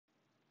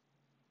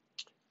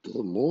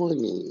Good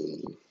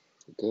morning.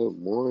 Good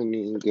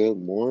morning. Good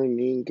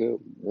morning.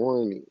 Good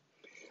morning.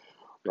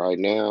 Right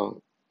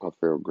now, I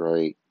feel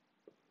great.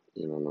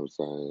 You know what I'm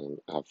saying?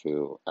 I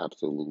feel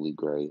absolutely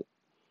great.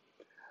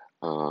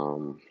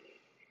 Um,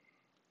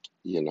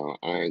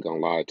 I ain't gonna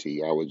lie to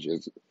you. I was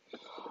just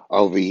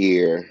over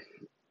here.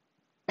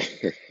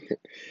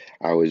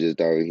 I was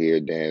just over here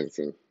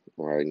dancing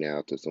right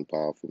now to some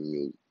powerful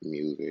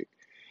music.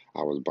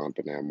 I was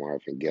bumping that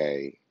Marvin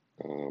Gaye,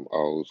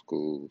 old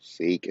school.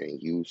 Seek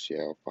and you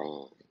shall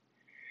find.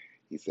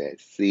 He said,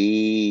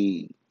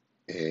 "Seek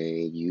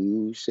and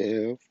you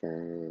shall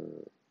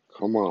find."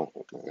 Come on,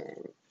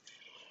 man.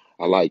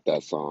 I like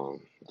that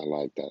song. I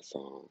like that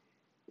song.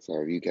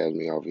 So if you catch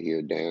me over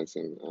here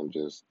dancing,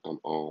 I'm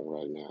on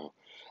right now.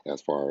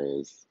 As far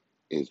as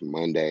it's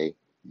Monday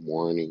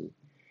morning,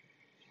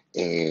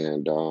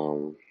 and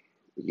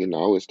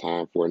it's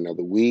time for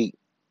another week.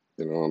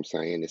 You know what I'm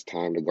saying? It's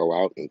time to go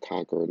out and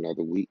conquer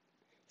another week.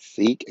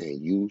 Seek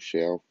and you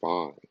shall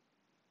find.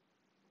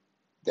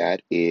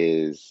 That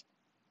is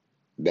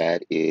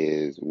That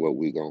is what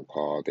we're going to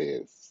call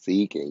this.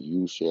 Seek and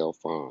you shall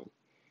find.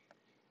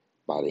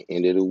 By the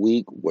end of the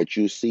week, what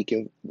you're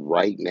seeking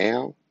right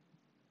now,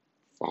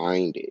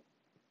 find it.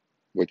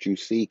 What you're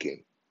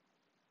seeking,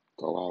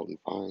 go out and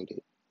find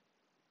it.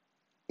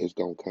 It's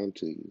going to come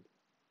to you.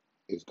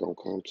 It's going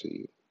to come to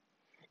you.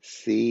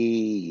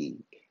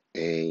 Seek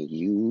and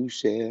you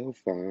shall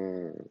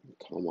find.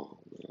 Come on,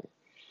 man.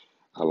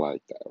 I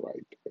like that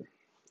right there.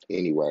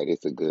 Anyway,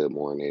 it's a good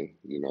morning.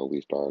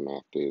 We starting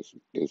off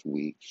this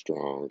week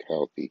strong,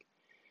 healthy,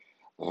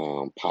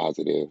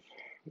 positive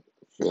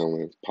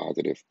feelings,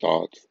 positive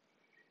thoughts.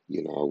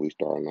 We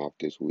starting off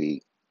this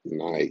week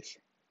nice,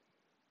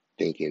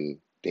 thinking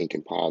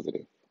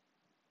positive.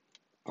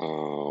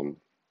 Um,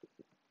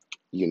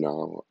 you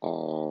know,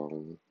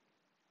 um,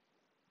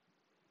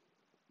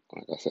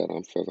 like I said,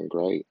 I'm feeling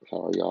great.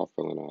 How are y'all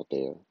feeling out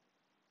there?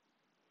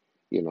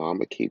 I'm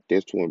gonna keep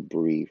this one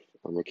brief.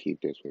 I'm gonna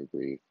keep this one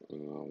brief.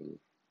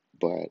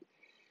 But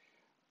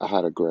I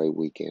had a great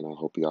weekend. I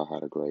hope y'all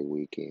had a great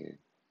weekend.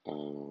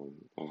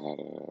 I had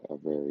a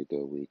very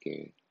good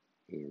weekend.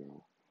 You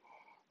know,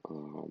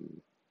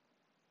 um,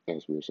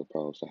 as we're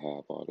supposed to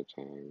have all the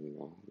time.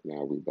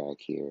 Now we back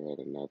here at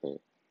another,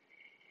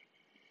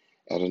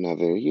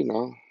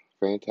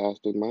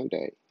 fantastic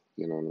Monday.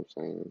 You know what I'm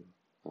saying?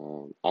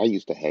 I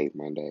used to hate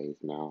Mondays.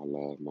 Now I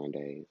love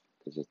Mondays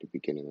because it's the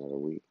beginning of the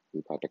week.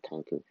 We about to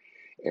conquer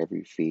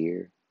every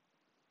fear,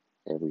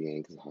 every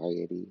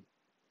anxiety.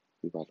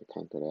 We about to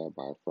conquer that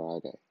by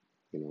Friday.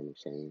 You know what I'm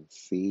saying?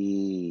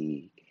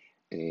 Seek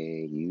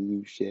and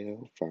you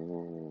shall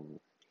find.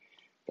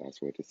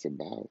 That's what it's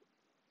about.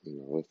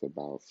 It's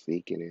about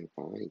seeking and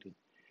finding.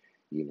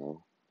 You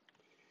know,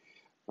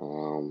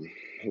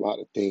 a lot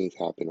of things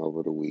happened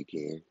over the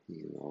weekend.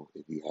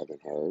 If you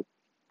haven't heard.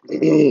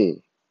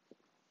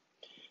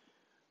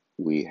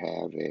 We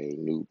have a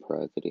new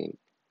president,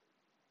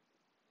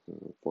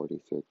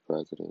 46th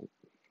president,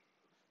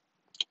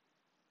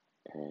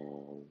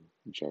 um,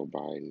 Joe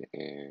Biden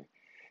and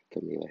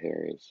Kamala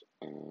Harris.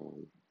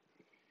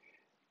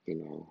 You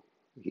know,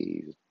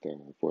 he's the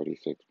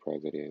 46th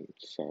president,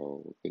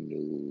 so the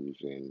news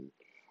and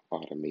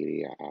all the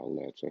media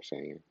outlets are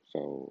saying.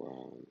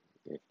 So,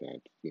 if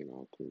that's,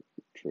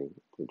 true,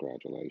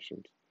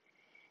 congratulations.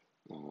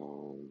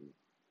 Um,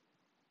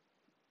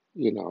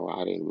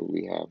 I didn't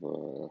really have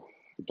a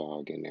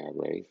dog in that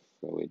race,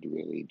 so it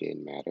really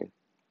didn't matter.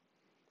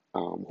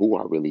 Who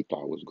I really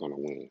thought was gonna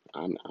win.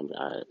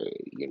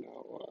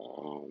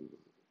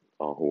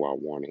 Or who I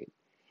wanted,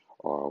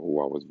 or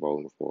who I was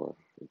voting for,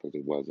 because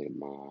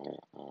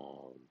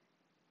um,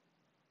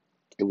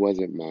 it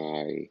wasn't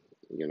my,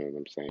 what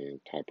I'm saying,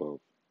 type of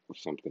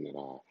something that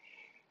I,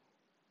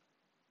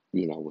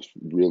 was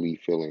really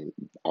feeling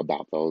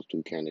about those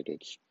two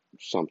candidates.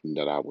 Something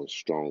that I was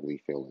strongly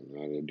feeling,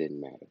 and it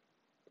didn't matter.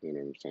 You know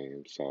what I'm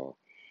saying? So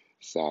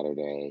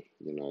Saturday,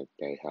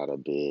 they had a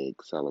big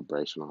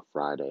celebration on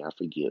Friday. I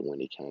forget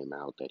when it came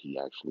out that he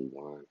actually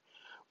won.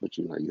 But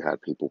you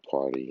had people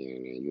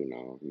partying, and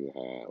you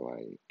had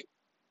like,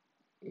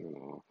 you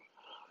know,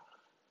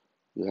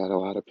 you had a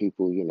lot of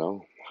people,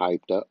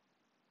 hyped up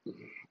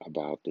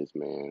about this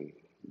man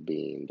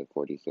being the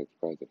 46th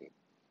president.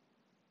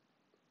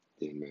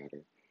 Didn't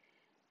matter.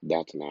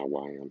 That's not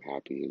why I'm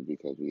happy, is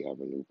because we have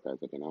a new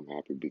president. I'm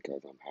happy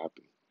because I'm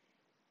happy.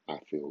 I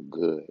feel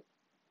good.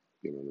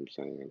 You know what I'm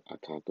saying? I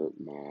conquered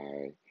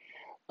my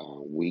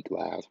week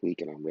last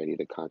week, and I'm ready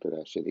to conquer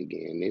that shit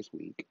again this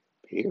week.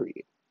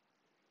 Period.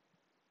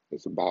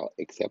 It's about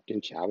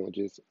accepting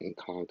challenges and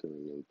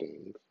conquering them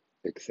things.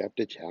 Accept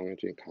the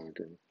challenge and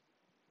conquer.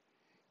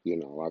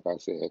 Like I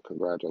said,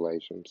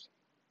 congratulations.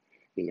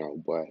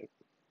 But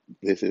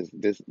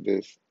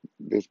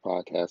this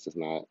podcast is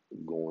not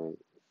going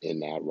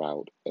in that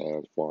route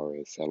as far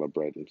as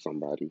celebrating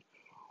somebody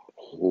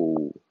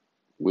who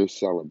we're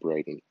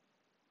celebrating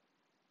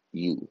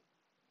you,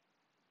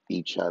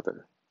 each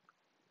other,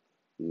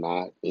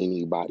 not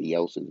anybody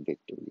else's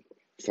victory.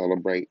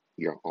 Celebrate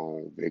your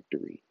own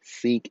victory.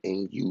 Seek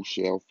and you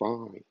shall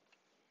find.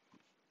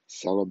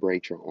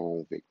 Celebrate your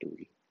own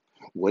victory.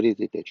 What is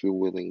it that you're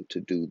willing to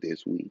do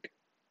this week?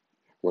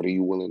 What are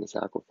you willing to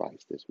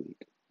sacrifice this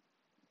week?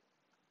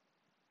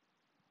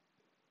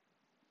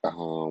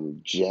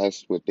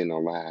 Just within the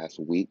last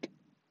week,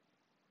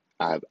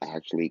 I've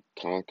actually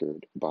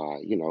conquered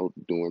by,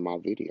 doing my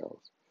videos.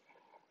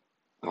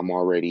 I'm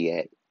already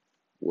at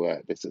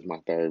what? This is my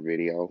third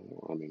video.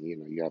 I mean,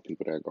 you got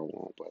people that go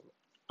on, but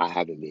I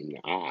haven't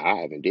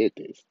did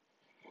this.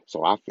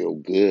 So I feel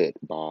good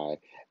by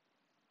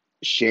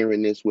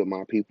sharing this with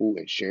my people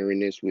and sharing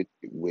this with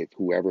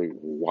whoever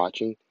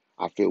watching.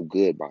 I feel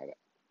good by that.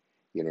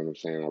 You know what I'm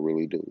saying? I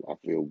really do. I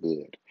feel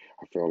good.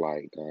 I feel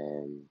like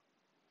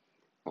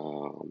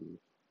um,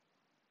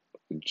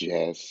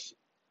 just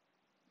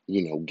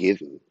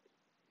giving.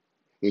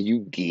 When you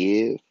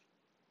give,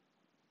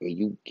 when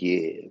you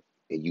give,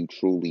 and you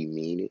truly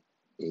mean it,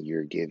 and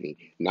you're giving,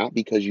 not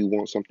because you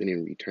want something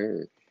in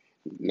return.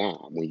 Nah,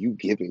 when you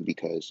giving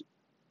because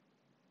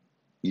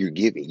you're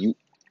giving,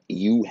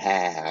 you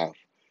have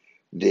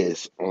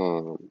this.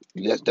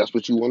 That's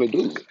what you want to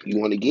do. You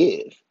want to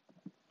give.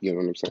 You know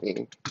what I'm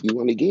saying? You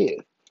want to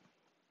give.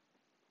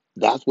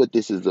 That's what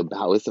this is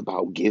about. It's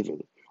about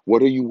giving.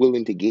 What are you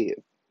willing to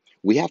give?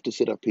 We have to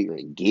sit up here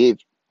and give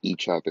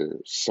each other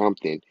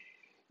something.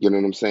 You know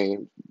what I'm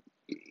saying?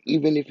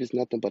 Even if it's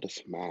nothing but a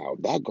smile,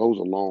 that goes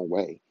a long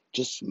way.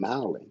 Just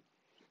smiling.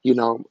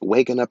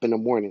 Waking up in the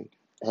morning,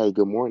 hey,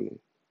 good morning.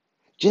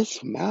 Just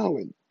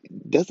smiling.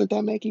 Doesn't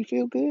that make you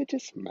feel good?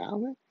 Just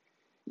smiling.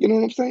 You know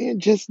what I'm saying?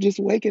 Just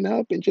waking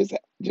up and just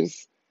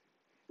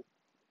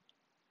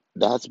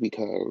that's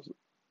because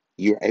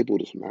you're able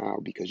to smile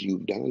because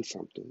you've done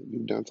something.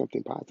 You've done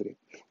something positive.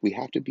 We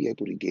have to be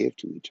able to give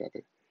to each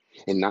other.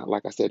 And not,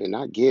 like I said, and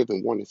not give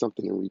and wanting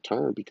something in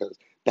return because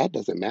that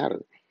doesn't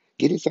matter.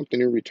 Getting something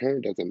in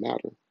return doesn't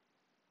matter.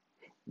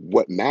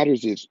 What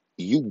matters is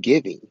you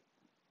giving.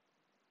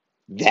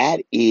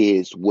 That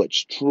is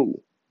what's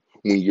true.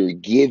 When you're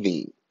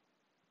giving,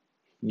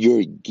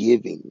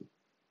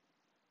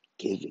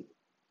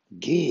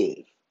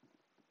 give.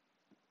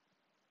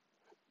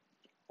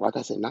 Like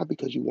I said, not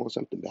because you want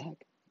something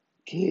back.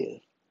 Give.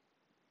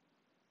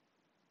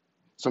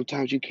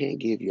 Sometimes you can't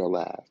give your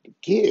last.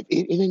 Give.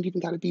 It ain't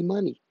even got to be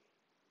money.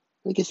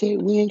 Like I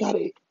said, we ain't got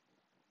to.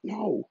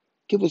 No.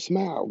 Give a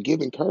smile.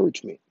 Give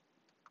encouragement.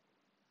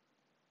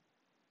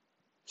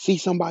 See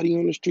somebody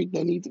on the street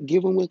that needs,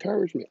 give them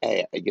encouragement.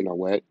 Hey, you know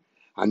what?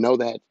 I know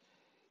that,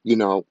 you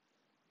know,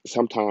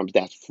 sometimes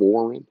that's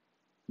foreign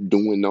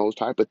doing those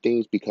type of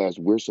things because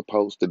we're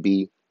supposed to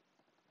be,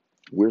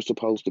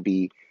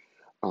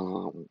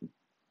 um,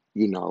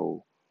 you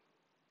know,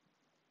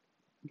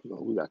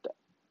 we got that.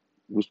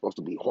 We're supposed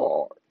to be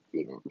hard.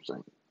 You know what I'm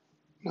saying?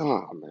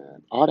 Nah,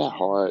 man. All that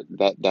hard,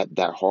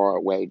 that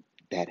hard way,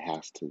 that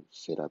has to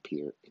sit up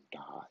here and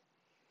die.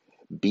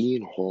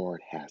 Being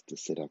hard has to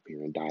sit up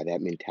here and die.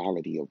 That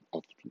mentality of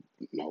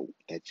no,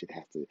 that shit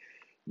has to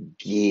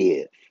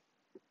give,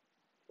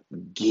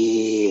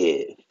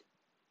 give,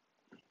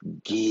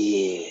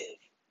 give.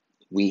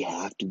 We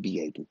have to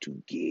be able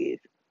to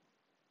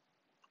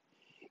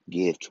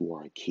give to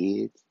our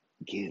kids,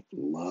 give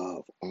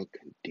love,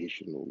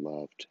 unconditional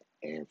love to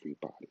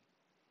everybody.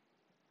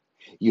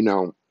 You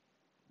know,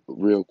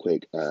 real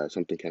quick,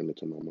 something came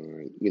into my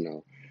mind.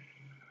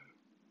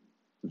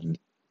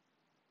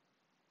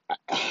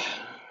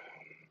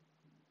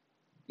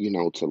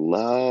 To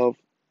love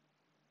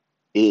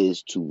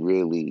is to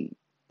really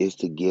is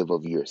to give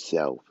of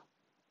yourself.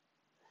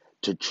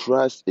 To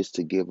trust is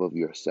to give of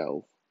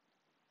yourself.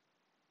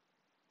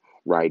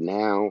 Right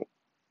now,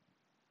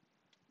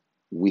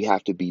 we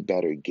have to be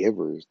better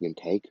givers than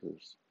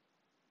takers.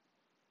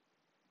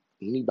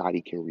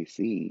 Anybody can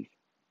receive,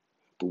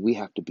 but we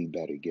have to be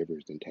better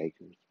givers than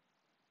takers.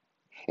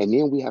 And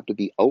then we have to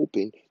be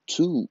open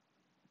to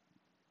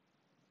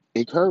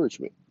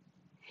encouragement.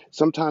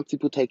 Sometimes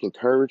people take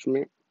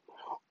encouragement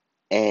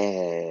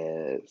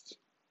as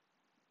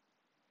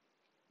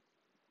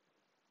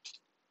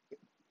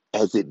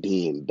it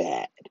being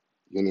bad.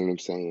 You know what I'm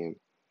saying?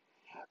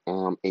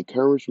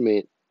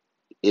 Encouragement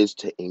is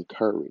to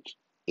encourage,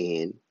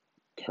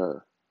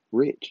 encourage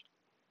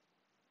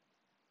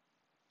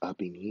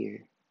up in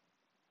here.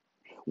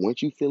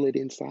 Once you feel it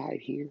inside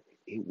here,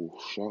 it will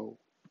show.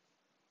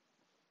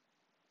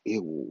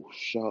 It will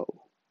show.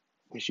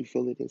 Once you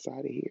feel it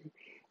inside of here,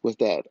 what's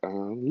that?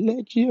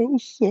 Let your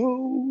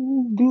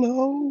soul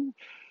glow.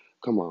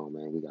 Come on,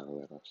 man. We gotta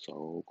let our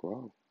soul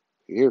grow.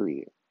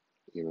 Period.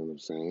 You know what I'm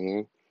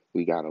saying?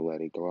 We gotta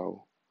let it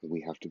glow.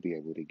 We have to be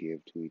able to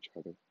give to each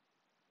other.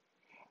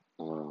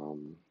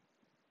 Um,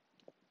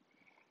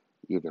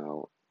 you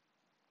know,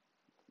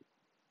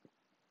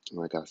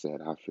 like I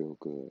said, I feel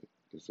good.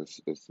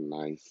 It's a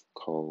nice,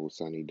 cold,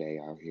 sunny day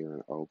out here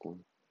in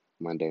Oakland.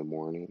 Monday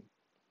morning.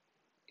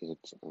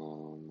 It's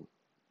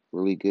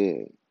really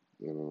good.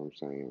 You know what I'm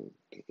saying?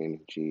 The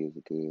energy is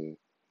good.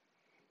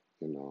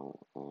 You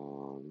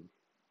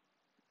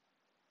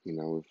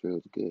know, it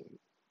feels good.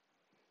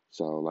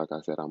 So, like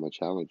I said, I'm gonna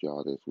challenge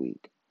y'all this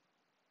week.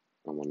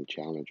 I want to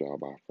challenge y'all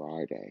by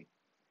Friday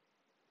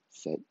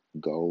Set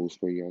goals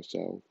for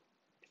yourself.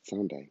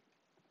 Sunday.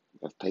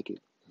 Let's take it.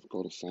 Let's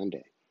go to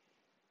Sunday.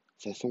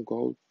 Set some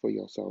goals for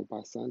yourself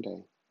by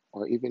Sunday.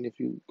 Or even if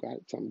you got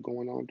something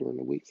going on during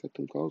the week, set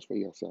some goals for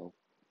yourself.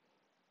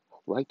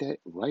 Write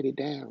it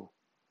down.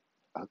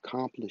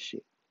 Accomplish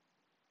it.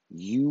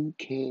 You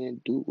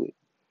can do it.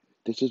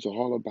 This is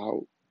all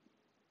about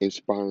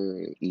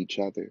inspiring each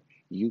other.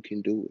 You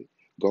can do it.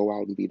 Go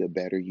out and be the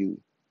better you.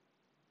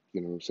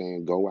 You know what I'm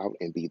saying? Go out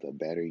and be the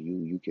better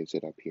you can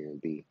sit up here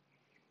and be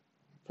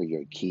for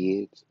your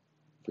kids,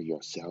 for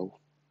yourself,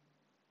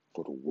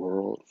 for the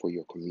world, for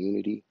your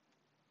community.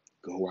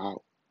 Go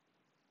out.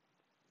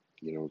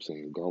 You know what I'm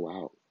saying? Go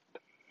out.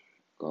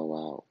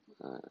 Go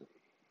out.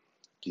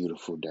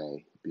 Beautiful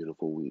day,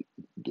 beautiful week.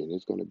 Then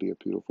it's going to be a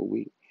beautiful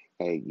week.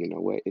 Hey, you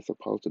know what? It's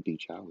supposed to be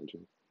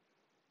challenging.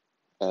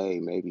 Hey,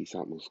 maybe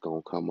something's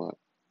going to come up.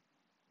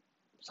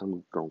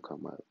 Something's going to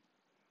come up.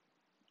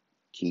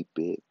 Keep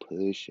it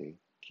pushing.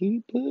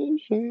 Keep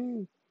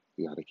pushing.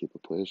 You got to keep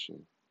it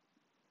pushing.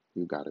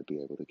 You got to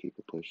be able to keep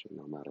it pushing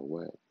no matter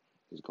what.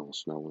 It's going to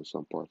snow in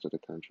some parts of the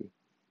country.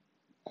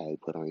 Hey,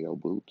 put on your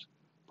boots.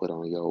 Put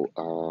on your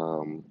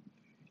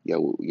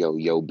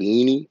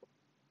beanie.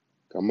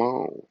 Come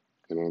on.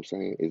 You know what I'm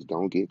saying? It's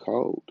going to get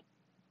cold.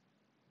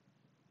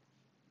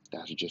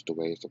 That's just the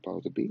way it's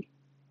supposed to be.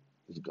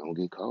 It's going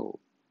to get cold.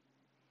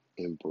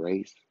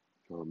 Embrace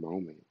your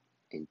moment.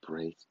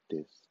 Embrace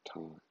this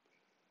time.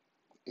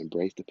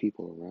 Embrace the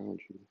people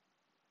around you.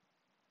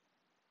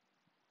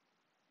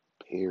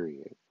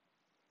 Period.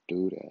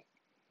 Do that.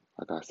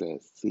 Like I said,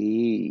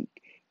 seek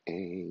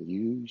and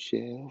you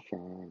shall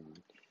find.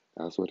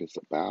 That's what it's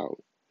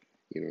about.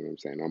 You know what I'm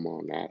saying? I'm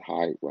on that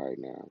hype right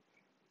now.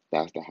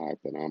 That's the hype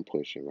that I'm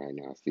pushing right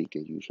now. Seek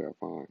and you shall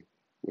find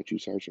what you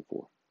searching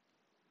for.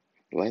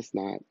 Let's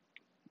not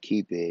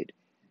keep it.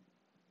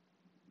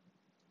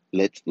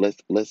 Let's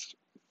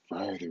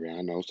further it.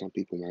 I know some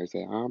people might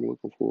say, I'm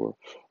looking for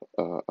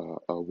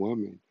a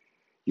woman.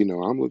 You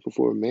know, I'm looking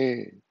for a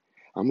man.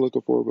 I'm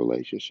looking for a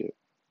relationship.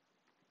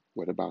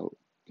 What about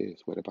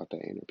this? What about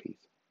that inner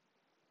peace?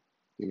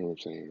 You know what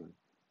I'm saying?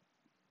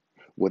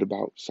 What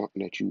about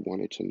something that you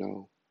wanted to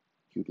know?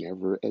 You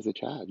never, as a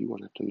child, you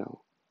wanted to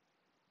know.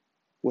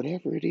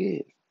 Whatever it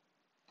is,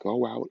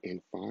 go out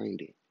and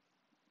find it.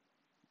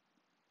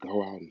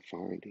 Go out and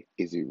find it.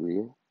 Is it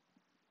real?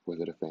 Was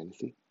it a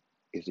fantasy?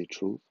 Is it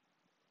truth?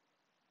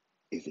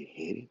 Is it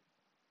hidden?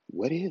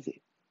 What is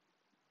it?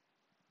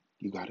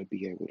 You got to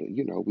be able to,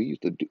 we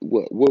used to do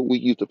what we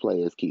used to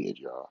play as kids,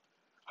 y'all.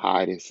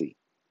 Hide and seek.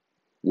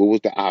 What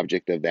was the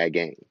object of that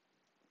game?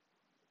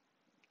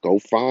 Go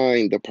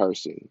find the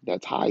person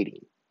that's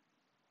hiding.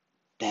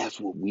 That's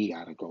what we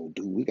got to go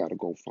do. We got to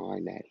go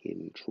find that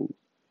hidden truth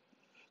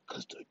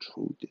because the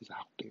truth is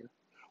out there.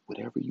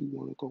 Whatever you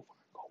want to go find,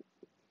 go.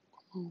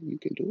 Come on, you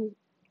can do it.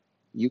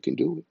 You can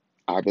do it.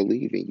 I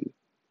believe in you.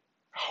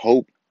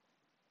 Hope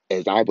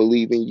as I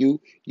believe in you,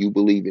 you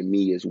believe in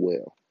me as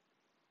well.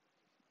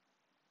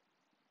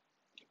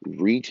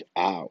 Reach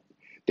out.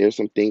 There's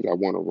some things I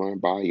want to run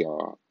by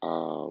y'all.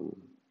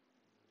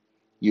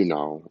 You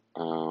know,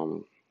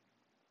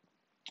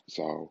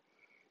 so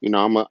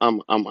I'm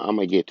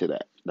gonna get to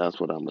that. That's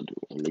what I'm gonna do.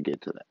 I'm gonna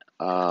get to that.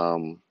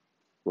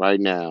 Right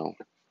now,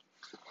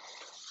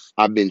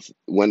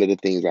 one of the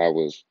things I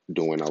was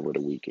doing over the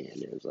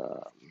weekend is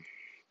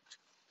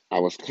I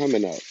was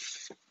coming up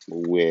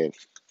with,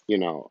 you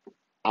know,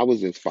 I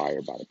was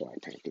inspired by the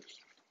Black Panthers.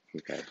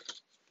 Okay,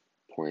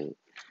 point.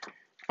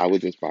 I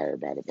was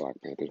inspired by the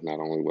Black Panthers. Not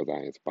only was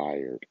I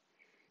inspired,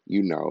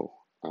 you know,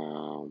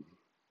 um,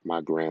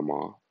 my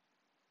grandma,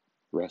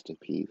 rest in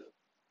peace,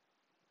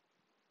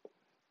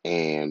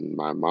 and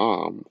my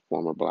mom,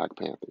 former Black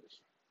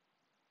Panthers.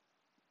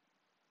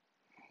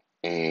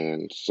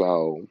 And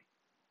so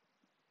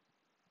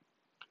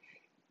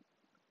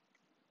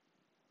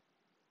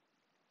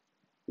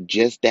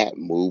just that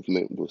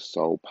movement was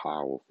so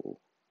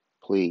powerful.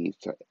 Please,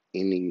 to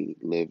any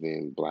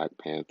living Black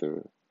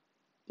Panther,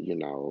 you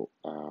know,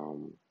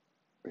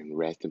 and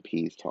rest in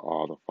peace to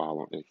all the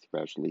following,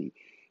 especially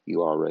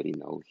you already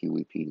know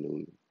Huey P.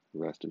 Newton,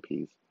 rest in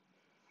peace.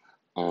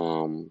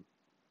 Um,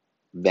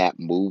 that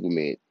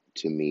movement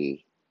to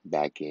me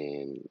back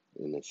in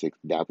the six,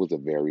 that was a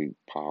very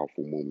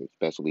powerful movement,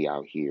 especially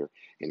out here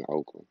in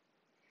Oakland.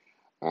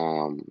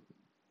 Um,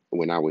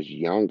 when I was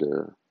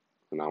younger,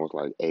 when I was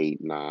like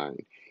 8, 9,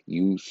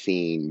 you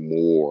seen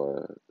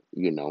more,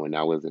 and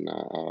that was in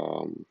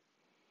the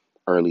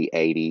early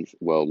 80s,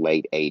 well,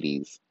 late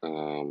 80s,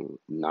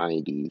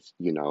 90s,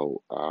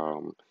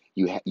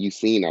 you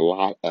seen a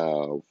lot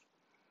of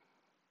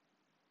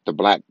the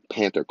Black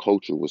Panther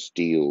culture was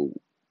still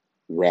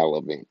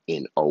relevant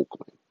in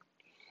Oakland.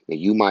 And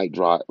you might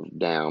drive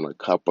down a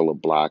couple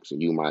of blocks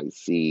and you might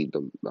see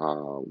the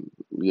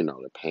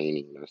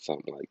painting or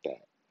something like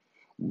that.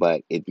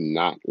 But it's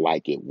not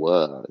like it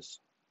was,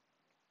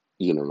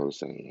 you know what I'm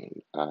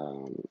saying,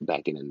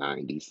 back in the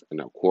 90s.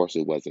 And of course,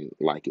 it wasn't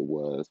like it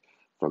was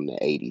from the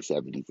 80s,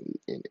 70s,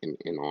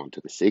 and on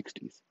to the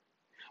 60s.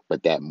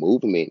 But that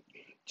movement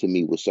to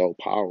me was so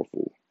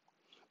powerful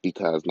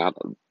because not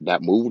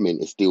that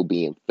movement is still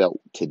being felt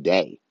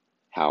today.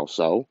 How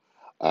so?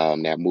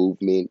 That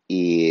movement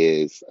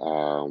is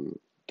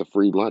the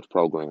free lunch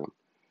program.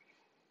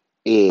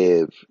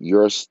 If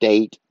your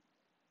state,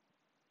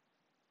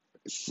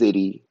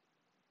 city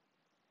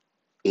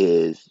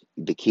is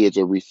the kids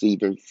are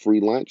receiving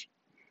free lunch,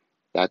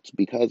 that's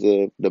because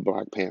of the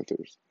Black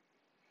Panthers.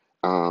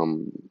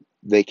 Um,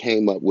 they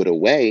came up with a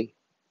way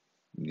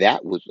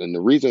that was, and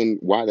the reason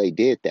why they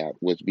did that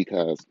was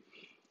because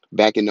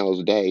back in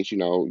those days,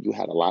 you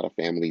had a lot of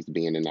families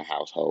being in the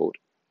household.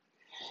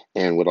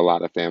 And with a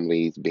lot of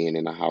families being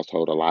in the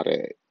household, a lot of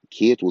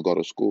kids would go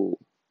to school.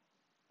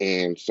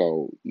 And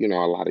so, a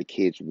lot of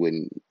kids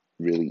wouldn't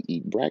really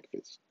eat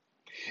breakfast.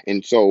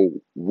 And so,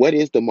 what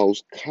is the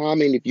most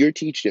common, if you're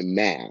teaching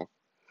math,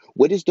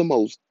 what is the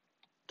most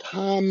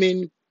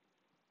common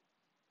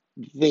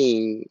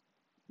thing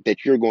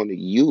that you're going to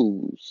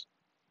use?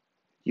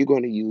 You're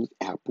going to use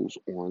apples,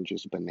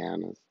 oranges,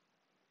 bananas.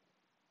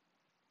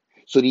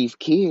 So these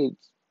kids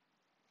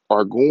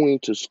are going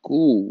to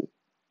school,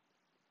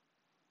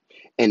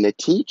 and the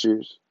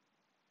teachers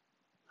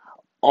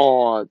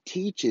are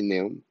teaching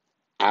them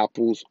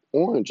apples,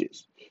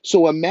 oranges.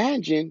 So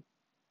imagine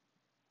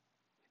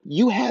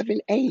you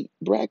haven't ate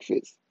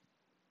breakfast,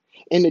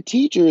 and the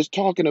teacher is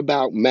talking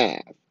about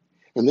math,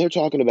 and they're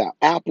talking about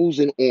apples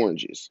and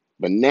oranges,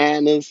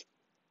 bananas,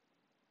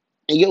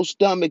 and your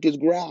stomach is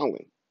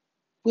growling.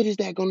 What is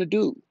that going to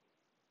do?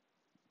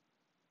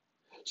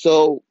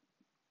 So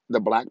the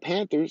Black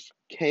Panthers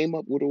came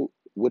up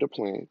with a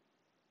plan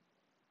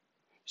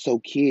so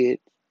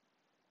kids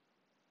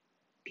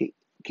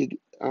could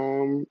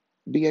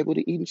be able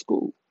to eat in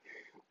school.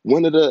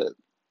 One of the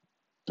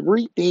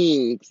three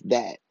things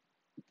that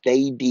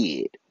they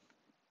did,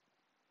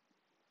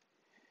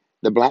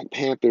 the Black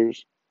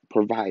Panthers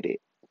provided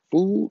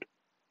food,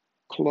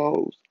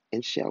 clothes,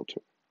 and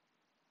shelter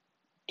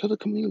to the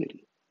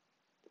community.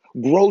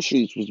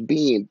 Groceries was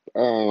being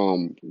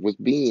um,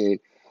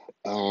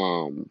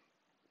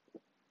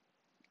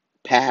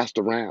 passed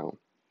around.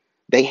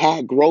 They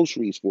had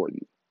groceries for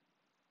you.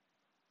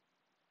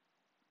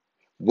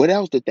 What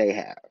else did they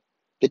have?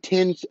 The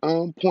 10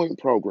 point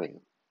program.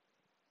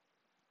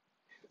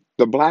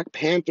 The Black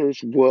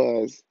Panthers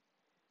was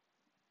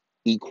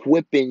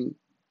equipping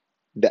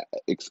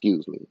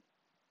excuse me,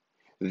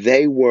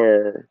 they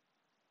were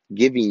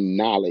giving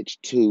knowledge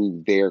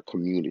to their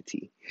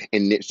community.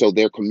 And so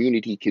their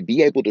community could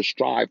be able to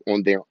strive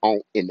on their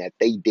own and that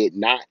they did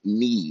not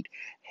need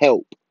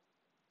help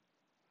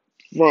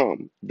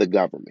from the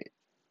government.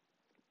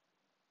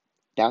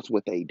 That's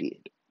what they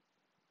did.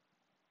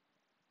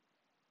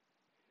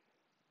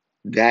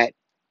 That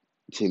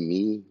to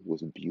me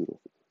was beautiful.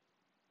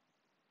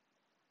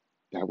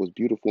 That was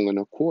beautiful. And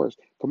of course,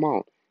 come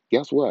on,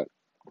 guess what?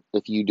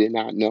 If you did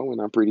not know,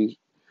 and I'm pretty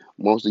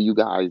most of you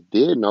guys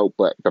did know,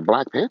 but the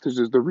Black Panthers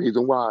is the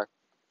reason why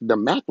the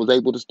Mac was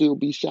able to still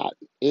be shot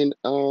in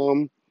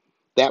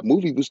that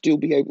movie would still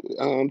be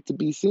able to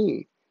be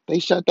seen. They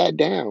shut that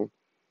down.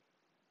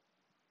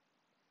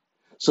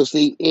 So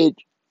see it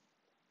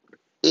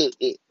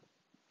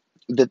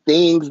the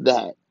things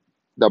that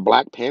the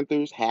Black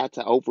Panthers had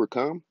to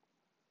overcome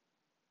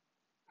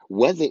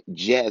wasn't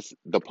just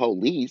the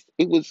police,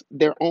 it was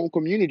their own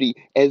community,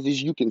 as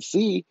you can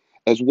see,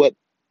 as what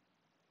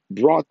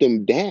brought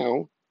them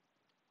down.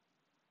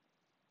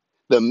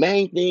 The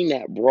main thing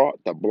that brought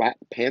the Black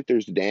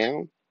Panthers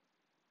down,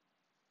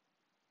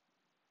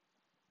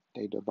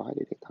 they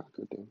divided and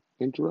conquered them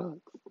in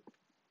drugs.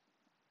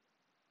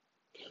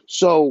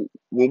 So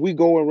when we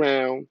go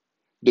around,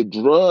 the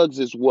drugs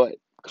is what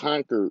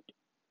conquered,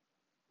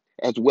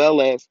 as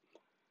well as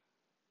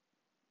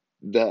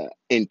the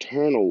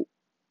internal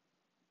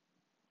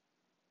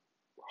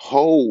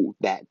hold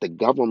that the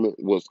government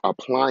was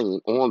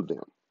applying on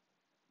them.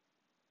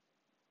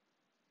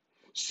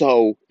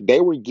 So they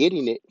were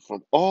getting it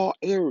from all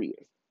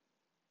areas,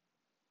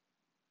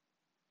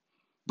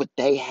 but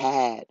they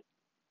had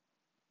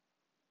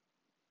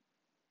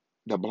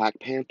the Black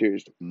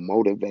Panthers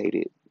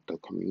motivated the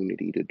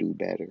community to do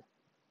better.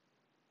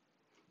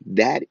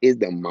 That is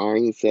the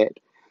mindset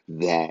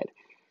that,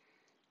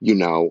 you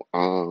know,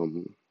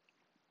 um,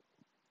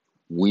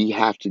 we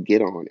have to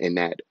get on, and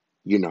that,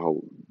 you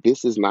know,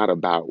 this is not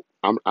about,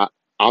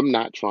 I'm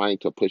not trying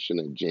to push an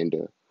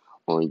agenda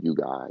on you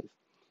guys.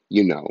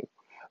 You know,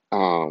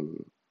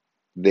 um,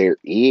 there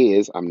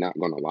is, I'm not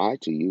going to lie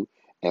to you,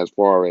 as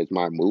far as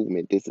my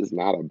movement, this is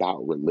not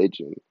about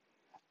religion.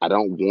 I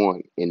don't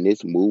want, and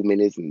this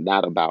movement is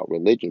not about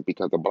religion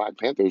because the Black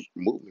Panthers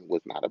movement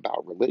was not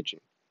about religion.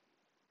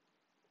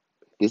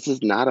 This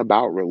is not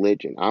about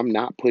religion. I'm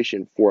not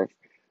pushing forth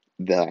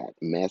the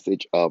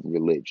message of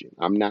religion.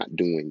 I'm not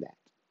doing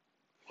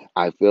that.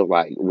 I feel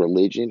like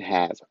religion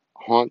has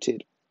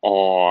haunted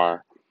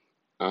our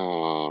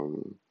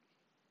um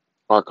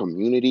our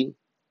community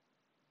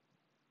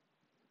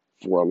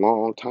for a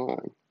long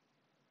time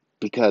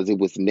because it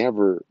was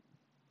never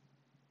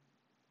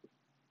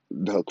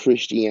the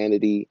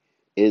Christianity,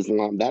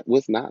 Islam, that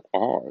was not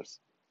ours.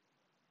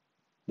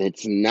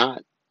 That's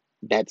not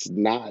That's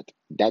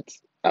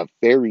a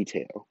fairy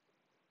tale.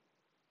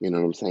 You know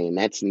what I'm saying?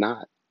 That's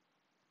not,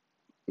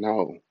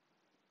 no,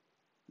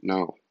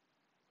 no.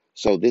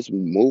 So this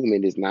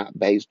movement is not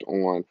based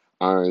on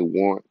I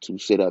want to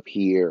sit up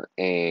here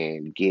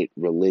and get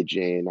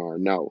religion or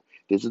no.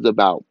 This is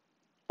about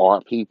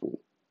our people,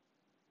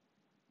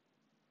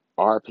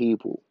 our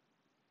people,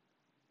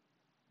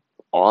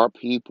 our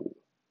people.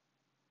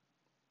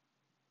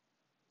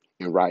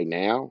 And right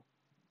now,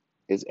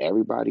 it's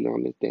everybody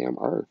on this damn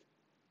earth.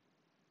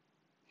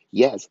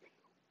 Yes,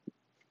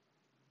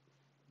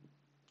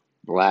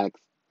 blacks,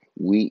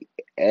 we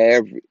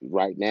every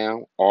right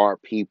now, our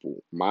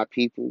people, my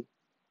people,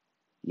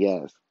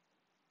 yes,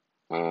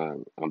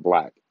 I'm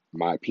black.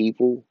 My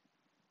people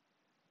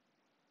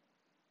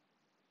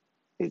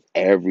is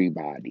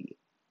everybody.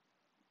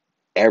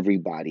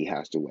 Everybody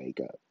has to wake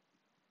up.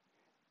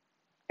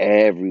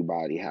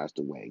 Everybody has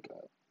to wake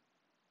up.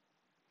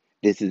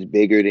 This is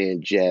bigger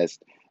than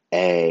just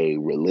a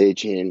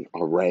religion,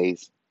 a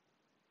race.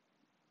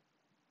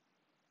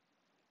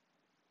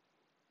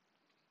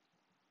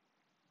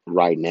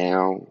 Right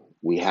now,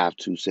 we have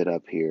to sit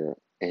up here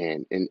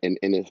and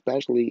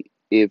especially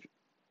if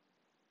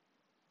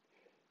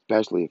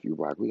you're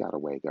black, we gotta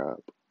wake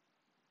up.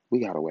 We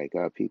gotta wake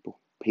up, people.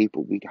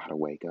 People, we gotta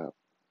wake up.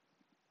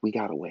 We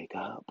gotta wake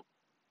up.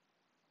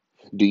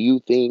 Do you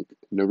think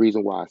the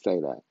reason why I say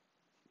that,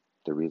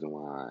 the reason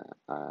why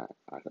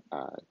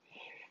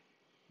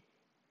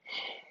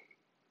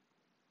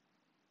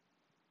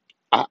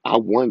I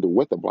wonder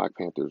what the Black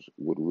Panthers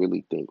would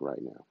really think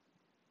right now.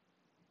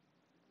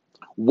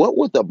 What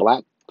would the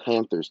Black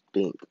Panthers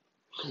think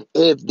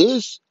if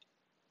this,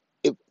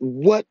 if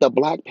what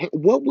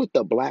would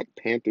the Black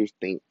Panthers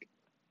think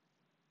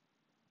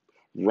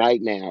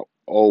right now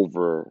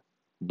over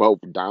both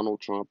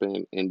Donald Trump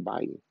and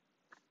Biden?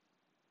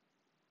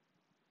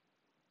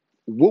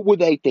 What would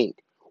they think?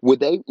 What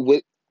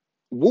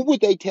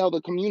would they tell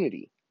the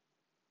community?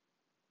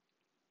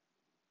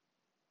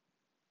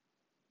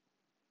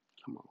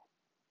 Come on,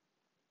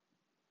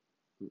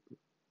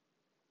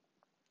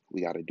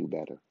 we got to do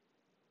better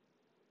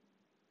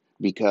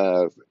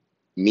because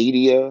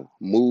media,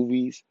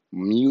 movies,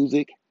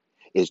 music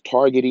is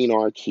targeting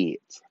our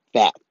kids.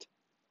 Fact.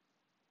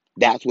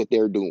 That's what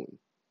they're doing.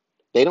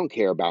 They don't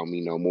care about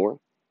me no more.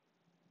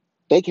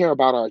 They care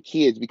about our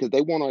kids because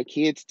they want our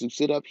kids to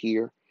sit up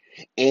here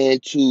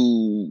and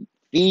to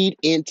feed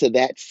into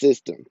that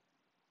system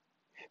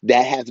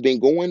that has been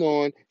going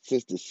on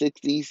since the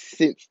 60s,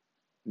 since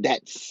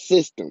that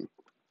system.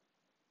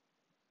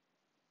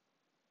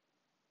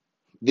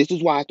 This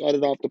is why I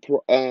started off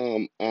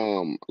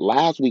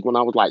last week when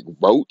I was like,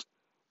 vote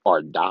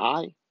or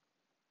die.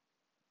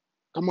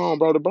 Come on,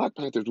 bro. The Black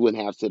Panthers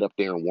wouldn't have sit up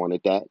there and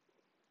wanted that.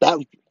 That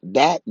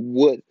that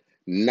was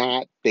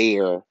not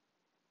their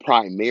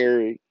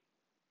primary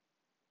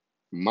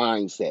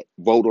mindset.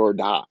 Vote or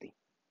die.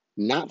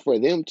 Not for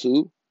them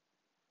to.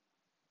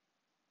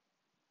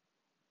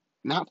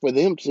 Not for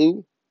them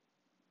to.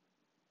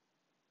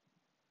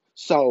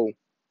 So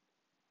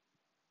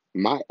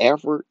my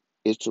effort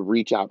is to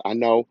reach out. I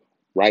know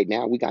right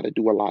now we got to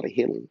do a lot of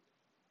healing.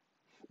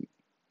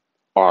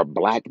 Our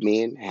black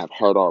men have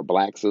hurt our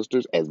black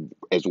sisters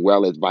as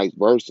well as vice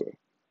versa.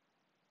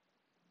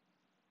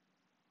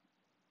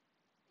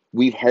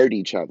 We've hurt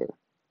each other.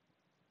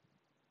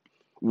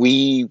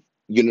 We've,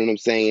 you know what I'm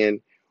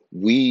saying?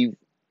 We've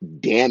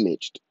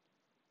damaged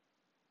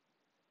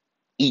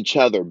each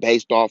other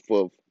based off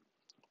of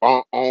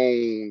our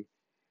own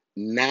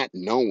not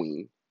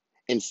knowing.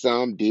 And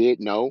some did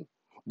know,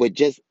 but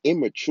just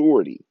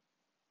immaturity,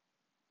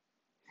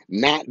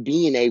 not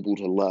being able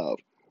to love,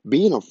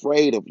 being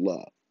afraid of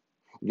love.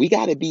 We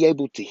got to be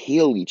able to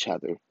heal each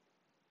other.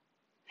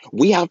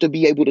 We have to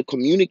be able to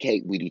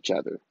communicate with each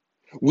other.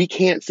 We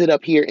can't sit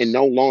up here and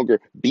no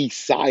longer be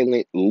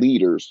silent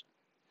leaders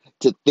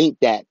to think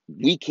that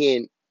we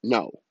can.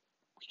 No,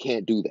 we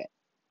can't do that.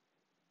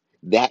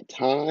 That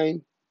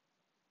time,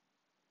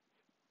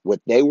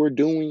 what they were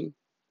doing,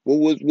 what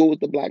was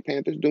the Black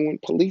Panthers doing?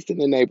 Policing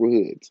the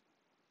neighborhoods.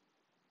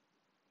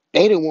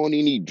 They didn't want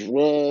any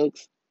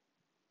drugs.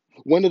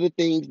 One of the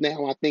things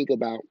now I think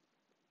about,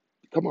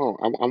 come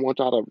on, I want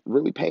y'all to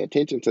really pay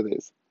attention to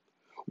this.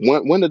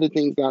 One of the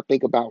things that I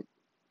think about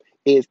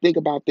is think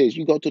about this.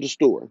 You go to the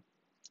store.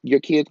 Your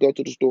kids go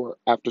to the store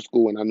after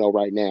school, and I know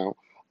right now,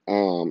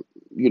 um,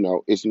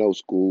 it's no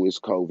school, it's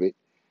COVID.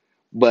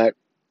 But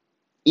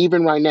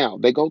even right now,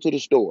 they go to the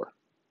store.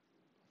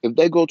 If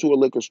they go to a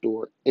liquor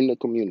store in the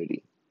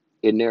community,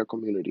 in their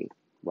community,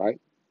 right?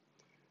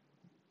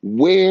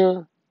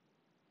 Where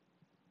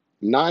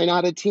 9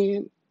 out of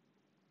 10,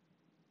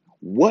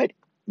 what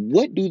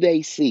what do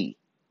they see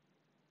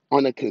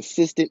on a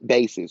consistent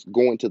basis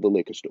going to the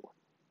liquor store?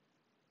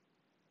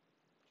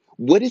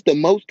 What is the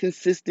most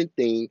consistent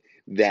thing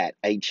that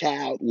a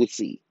child would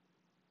see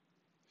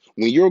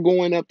when you're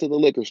going up to the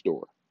liquor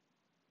store?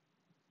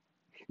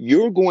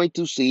 You're going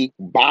to see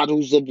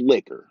bottles of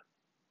liquor,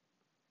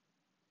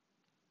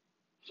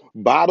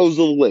 bottles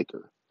of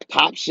liquor,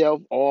 top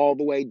shelf all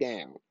the way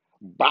down,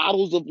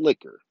 bottles of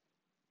liquor.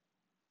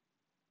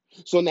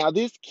 So now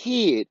this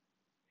kid,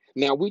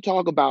 now we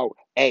talk about,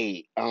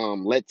 hey,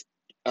 let's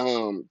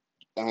um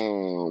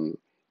um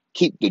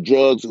keep the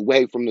drugs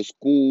away from the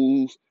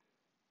schools,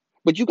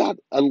 but you got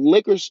a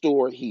liquor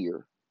store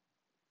here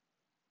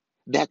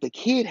that the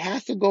kid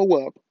has to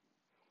go up,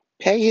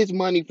 pay his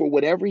money for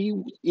whatever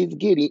he is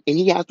getting, and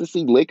he has to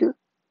see liquor,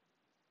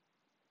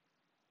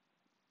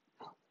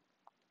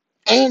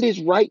 and it's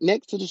right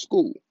next to the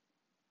school.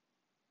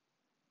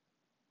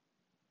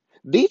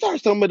 These are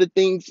some of the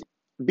things,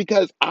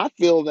 because I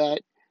feel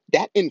that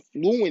that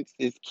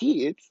influences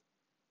kids.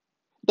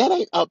 That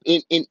ain't up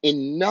in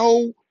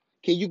no.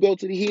 Can you go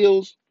to the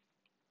hills?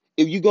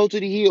 If you go to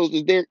the hills,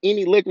 is there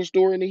any liquor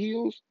store in the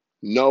hills?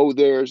 No,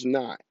 there's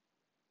not.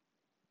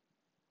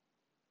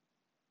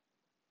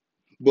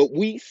 But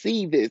we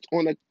see this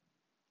on a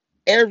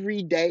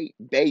everyday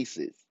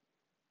basis.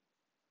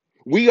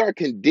 We are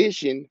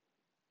conditioned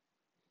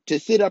to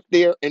sit up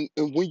there, and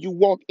when you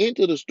walk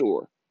into the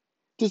store,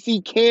 to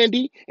see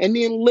candy and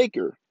then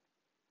liquor,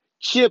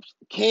 chips,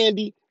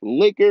 candy,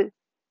 liquor.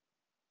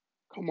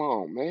 Come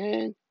on,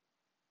 man.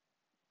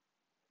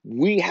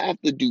 We have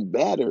to do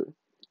better.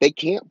 They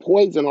can't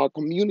poison our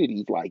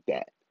communities like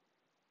that.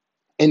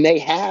 And they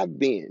have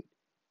been.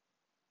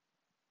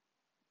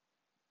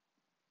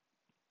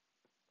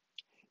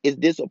 It's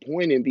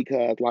disappointing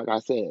because, like I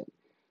said,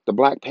 the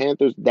Black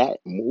Panthers, that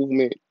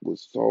movement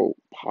was so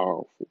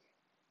powerful.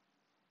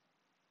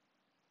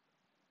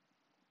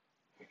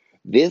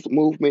 This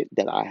movement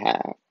that I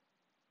have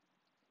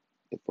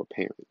is for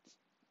parents.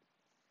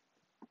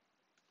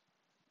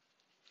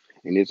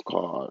 And it's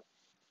called,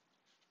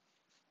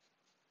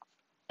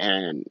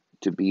 and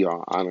to be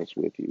all honest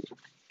with you,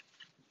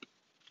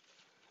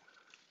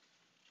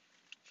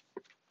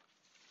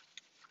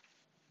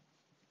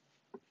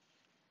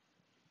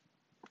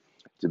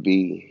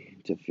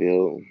 to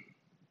feel,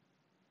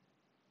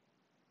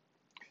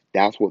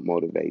 that's what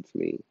motivates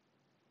me,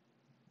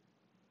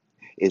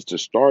 is to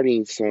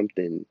starting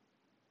something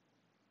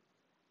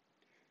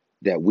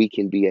that we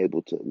can be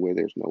able to, where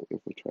there's no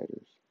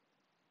infiltrators.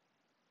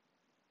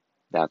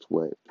 That's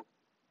what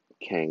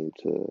came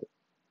to,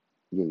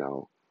 you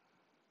know,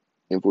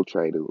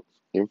 infiltrators,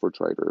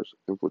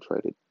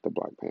 infiltrated the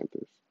Black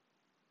Panthers.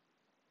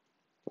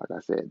 Like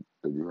I said,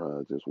 the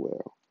drugs as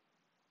well.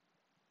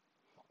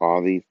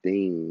 All these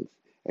things,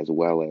 as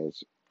well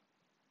as,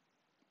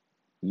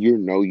 you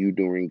know, you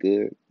doing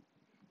good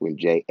when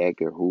J.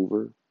 Edgar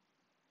Hoover,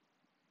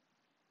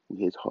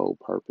 his whole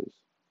purpose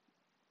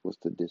was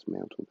to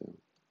dismantle them.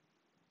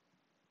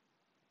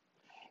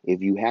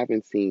 If you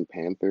haven't seen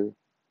Panther,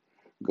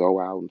 go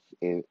out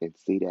and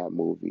see that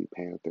movie,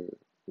 Panther,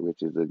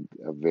 which is a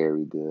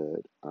very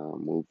good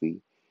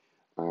movie.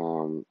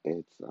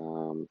 It's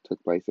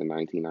took place in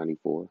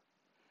 1994.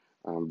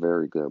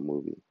 Very good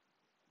movie,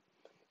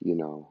 you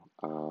know.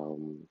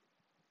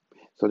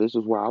 So this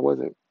is where I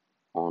wasn't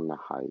on the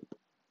hype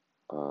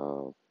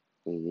of,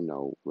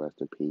 and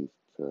rest in peace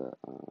to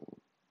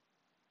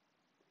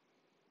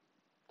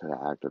the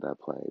actor that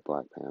played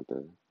Black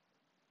Panther.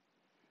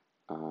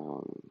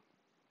 Um,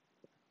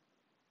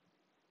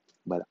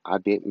 but I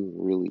didn't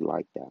really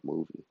like that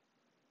movie.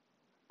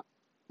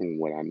 And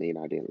what I mean,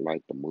 I didn't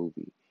like the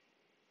movie.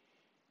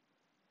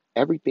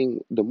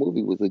 Everything, the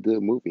movie was a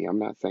good movie. I'm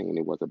not saying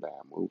it was a bad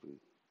movie,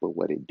 but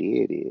what it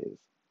did is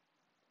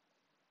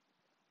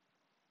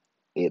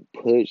it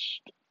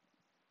pushed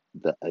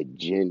the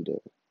agenda,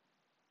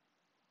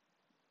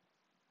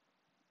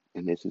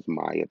 and this is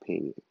my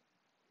opinion.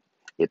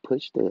 It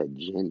pushed the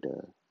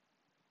agenda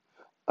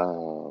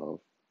of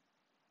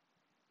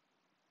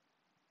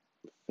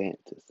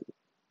fantasy.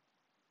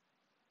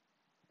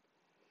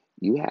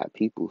 You had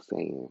people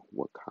saying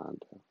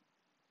Wakanda,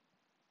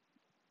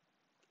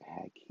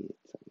 had kids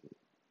saying,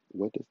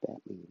 what does that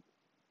mean?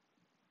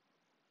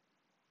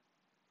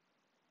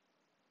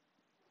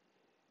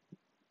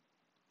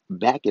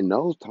 Back in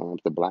those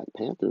times, the Black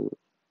Panther,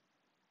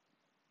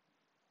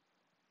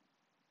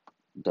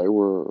 they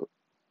were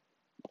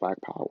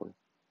Black Power,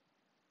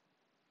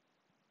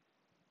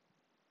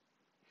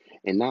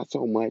 and not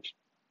so much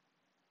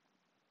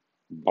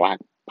Black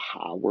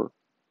Power,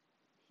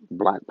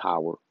 Black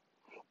Power,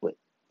 but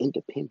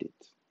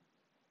independence.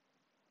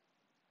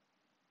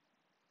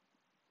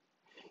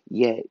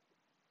 Yet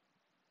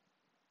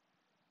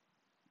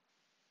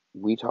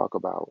we talk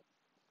about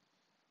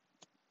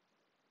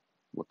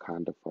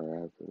Wakanda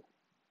Forever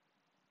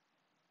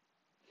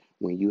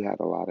when you had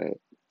a lot of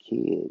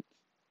kids,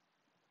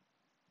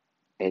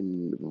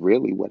 and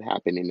really what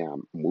happened in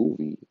that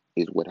movie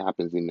is what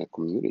happens in the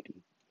community.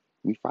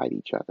 We fight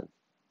each other.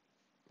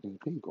 There's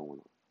been going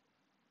on.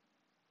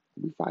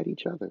 We fight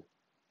each other.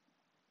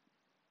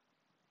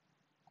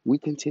 We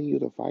continue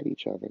to fight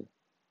each other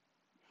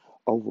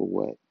over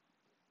what?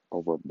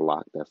 Over a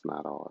block that's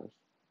not ours,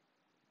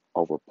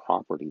 over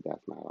property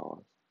that's not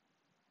ours.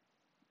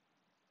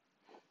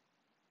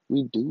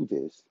 We do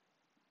this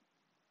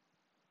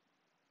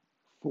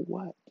for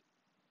what?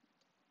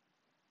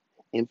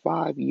 In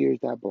 5 years,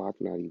 that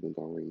block's not even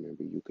gonna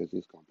remember you because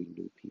there's gonna be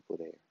new people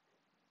there.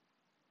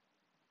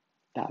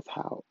 That's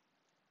how.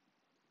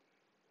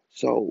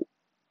 So,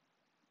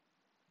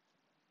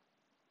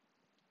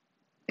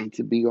 and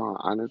to be all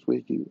honest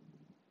with you,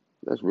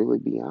 let's really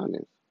be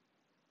honest.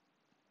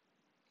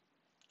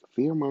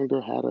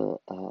 Fearmonger had a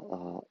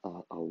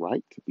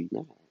right to be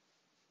mad.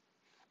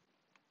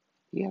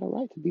 He had a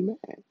right to be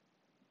mad.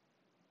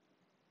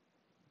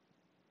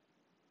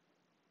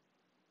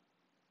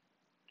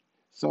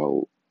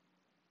 So,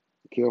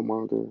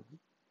 Killmonger,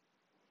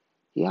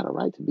 he had a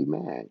right to be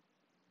mad.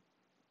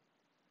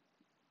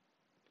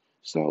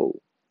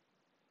 So,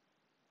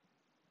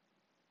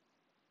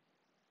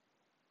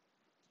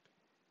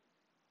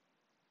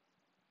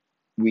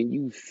 when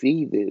you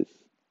see this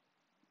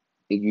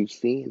and you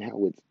seeing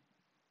how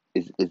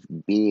it's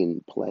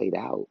being played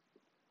out,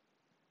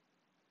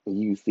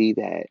 and you see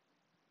that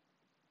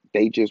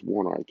they just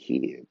want our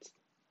kids.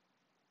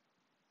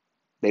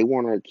 They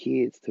want our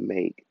kids to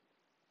make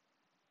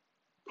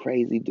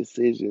crazy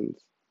decisions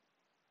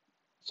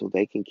so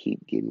they can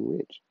keep getting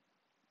rich.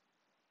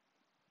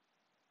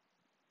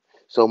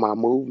 So my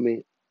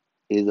movement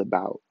is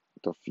about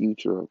the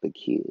future of the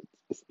kids.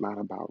 It's not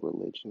about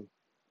religion.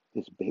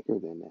 It's bigger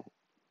than that.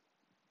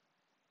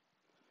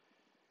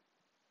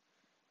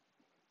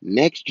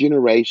 Next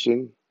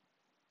generation,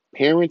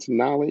 parents'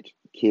 knowledge,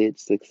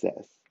 kids'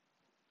 success.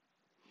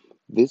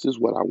 This is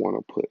what I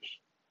want to push.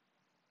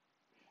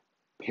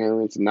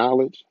 Parents'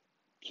 knowledge,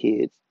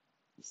 kids'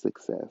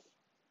 success.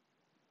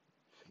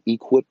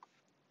 Equip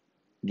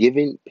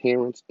giving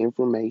parents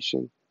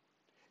information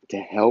to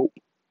help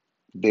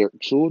their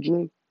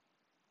children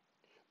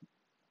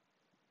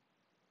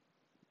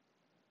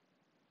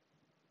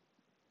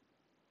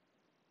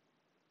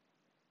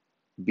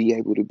be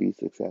able to be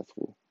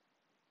successful.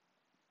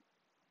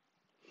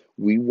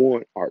 We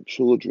want our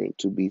children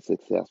to be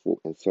successful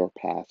and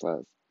surpass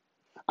us.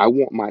 I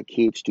want my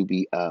kids to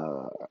be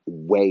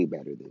way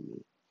better than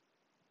me.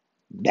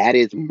 That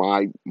is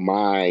my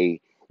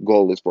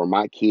goal is for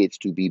my kids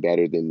to be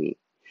better than me.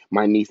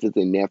 My nieces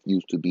and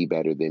nephews to be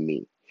better than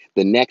me.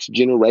 The next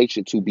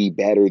generation to be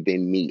better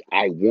than me.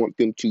 I want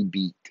them to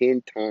be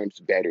 10 times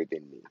better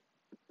than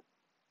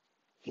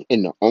me.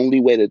 And the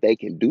only way that they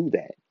can do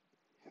that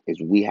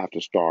is we have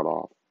to start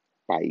off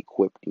by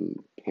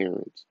equipping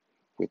parents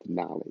with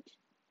knowledge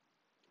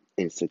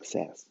and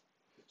success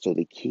so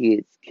the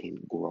kids can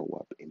grow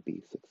up and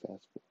be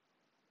successful.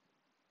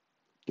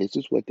 This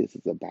is what this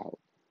is about.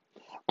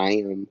 I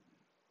am,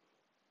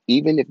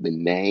 even if the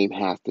name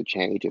has to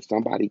change, if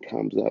somebody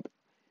comes up,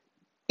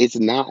 it's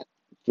not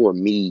for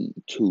me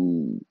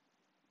to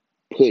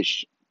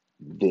push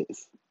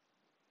this.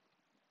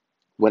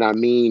 What I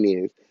mean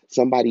is,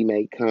 somebody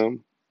may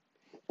come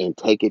and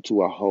take it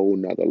to a whole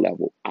nother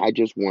level. I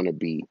just want to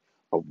be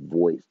a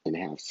voice and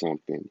have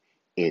something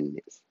in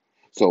this.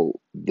 So,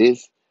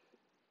 this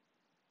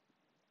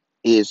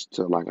is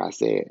to, like I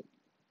said,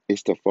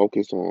 is to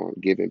focus on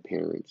giving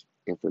parents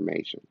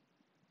information.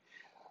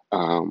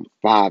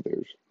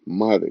 Fathers,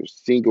 mothers,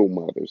 single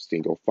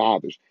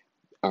fathers,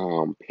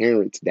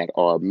 parents that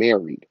are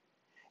married.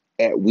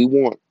 I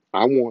want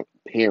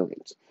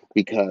parents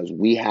because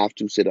we have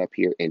to sit up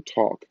here and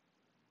talk.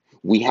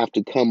 We have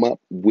to come up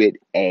with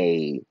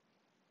a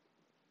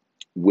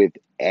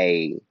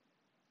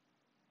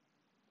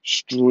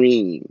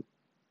stream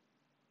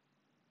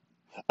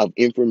of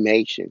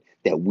information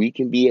that we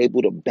can be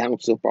able to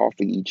bounce off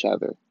of each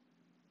other,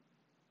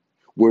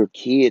 where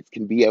kids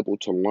can be able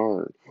to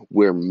learn,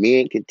 where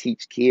men can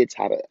teach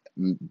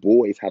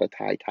boys how to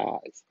tie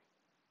ties,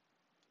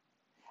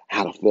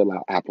 how to fill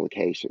out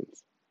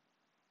applications,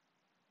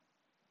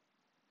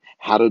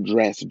 how to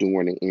dress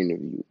during an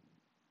interview,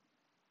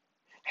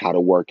 how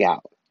to work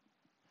out,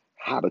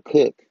 how to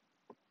cook.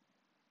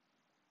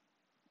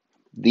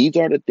 These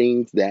are the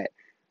things that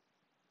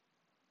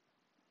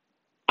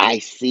I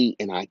see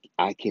and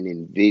I can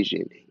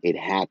envision it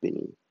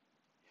happening.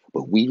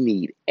 But we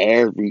need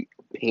every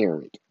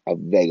parent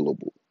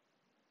available.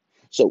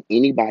 So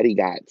anybody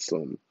got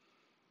some,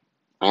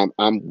 I'm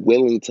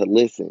willing to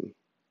listen.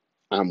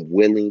 I'm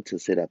willing to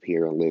sit up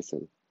here and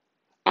listen.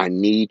 I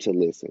need to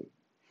listen.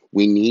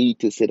 We need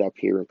to sit up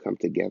here and come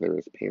together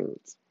as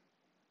parents.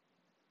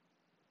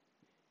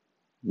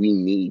 We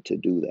need to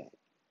do that.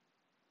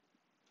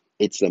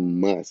 It's a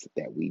must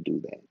that we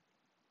do that.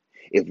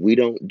 If we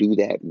don't do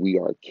that, we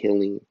are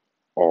killing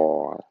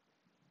our,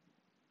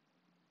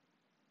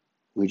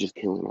 we're just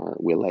killing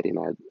we're letting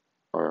our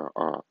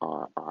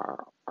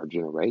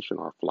generation,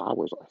 our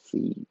flowers, our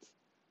seeds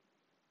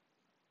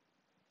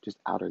just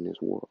out in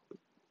this world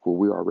where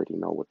we already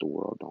know what the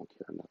world don't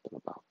care nothing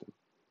about them.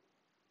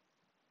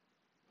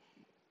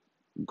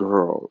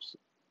 Girls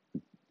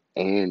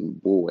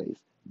and boys,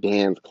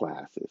 dance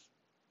classes.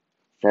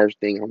 First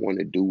thing I want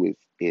to do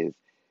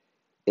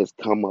is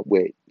come up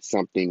with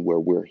something where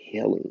we're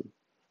healing.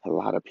 A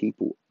lot of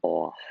people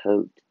are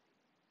hurt,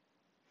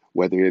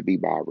 whether it be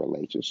by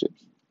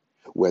relationships,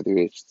 whether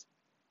it's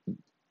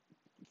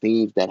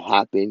things that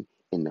happened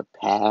in the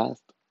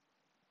past.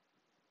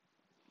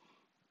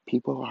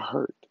 People are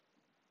hurt,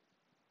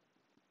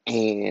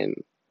 and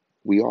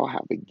we all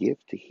have a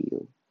gift to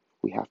heal.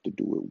 We have to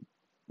do it.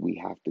 We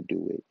have to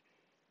do it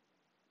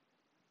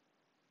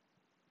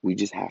We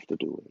just have to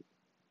do it.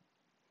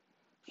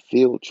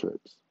 Field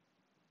trips.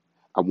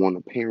 I want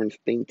a parents'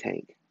 think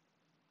tank.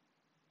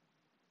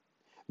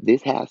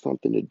 This has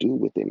something to do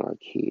within our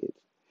kids.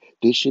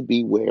 This should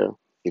be where,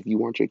 if you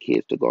want your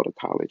kids to go to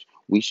college,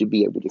 we should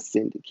be able to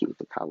send the kids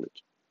to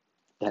college.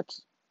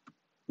 That's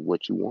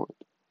what you want.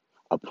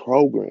 A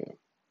program,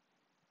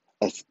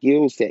 a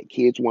skill set.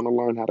 Kids want to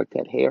learn how to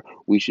cut hair.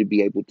 We should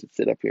be able to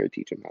sit up here and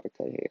teach them how to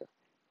cut hair.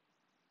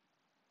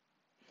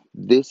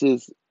 This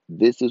is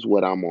this is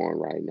what I'm on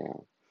right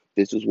now.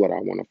 This is what I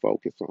want to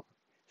focus on.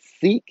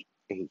 Seek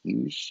and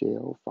you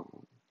shall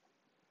find.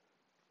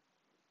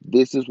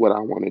 This is what I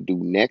want to do.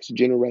 Next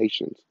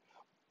generations,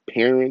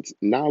 parents'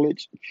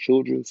 knowledge,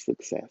 children's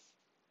success.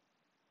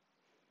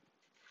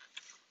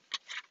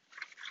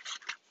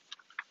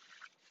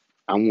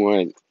 I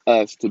want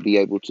us to be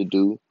able to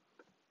do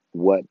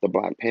what the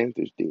Black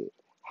Panthers did: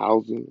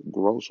 housing,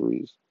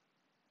 groceries,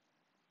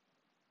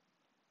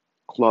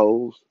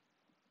 clothes,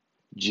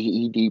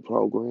 GED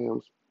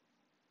programs.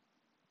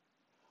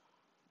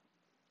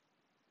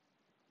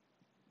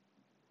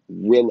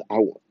 Really,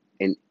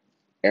 and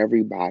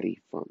everybody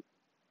from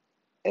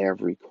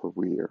every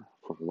career,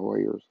 from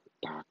lawyers,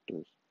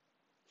 doctors,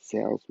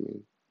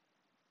 salesmen,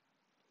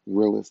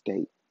 real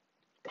estate,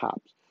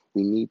 cops.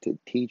 We need to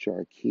teach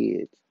our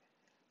kids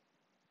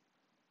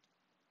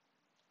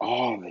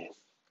all this.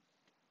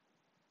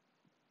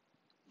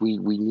 We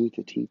need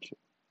to teach them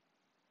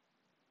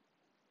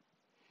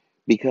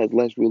because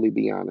let's really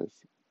be honest.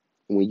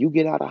 When you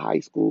get out of high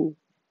school,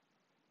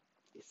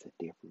 it's a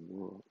different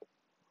world.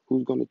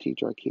 Who's going to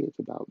teach our kids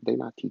about? They're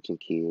not teaching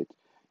kids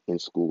in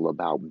school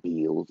about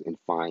bills and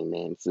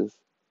finances.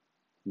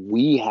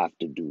 We have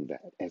to do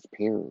that as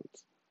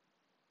parents.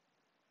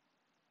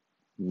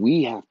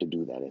 We have to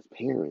do that as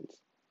parents.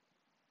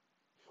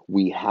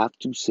 We have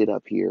to sit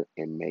up here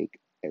and make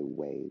a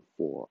way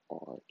for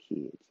our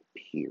kids,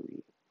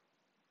 period.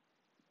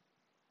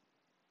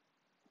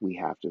 We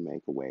have to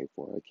make a way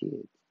for our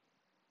kids.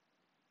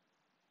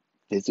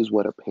 This is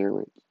what a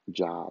parent's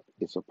job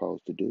is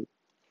supposed to do.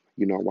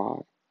 You know why?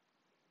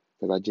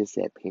 Because I just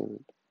said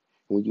parent.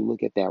 When you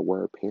look at that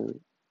word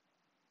parent,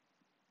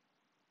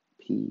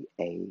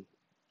 Parent,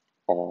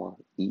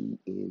 we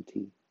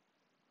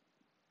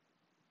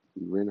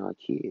rent our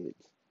kids.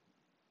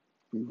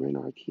 We rent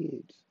our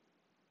kids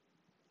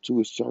to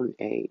a certain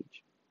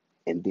age,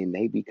 and then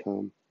they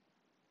become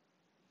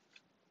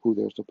who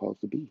they're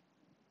supposed to be.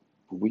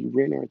 We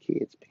rent our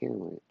kids,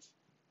 parents.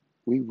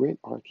 We rent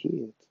our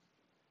kids.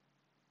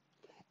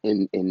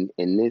 And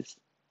this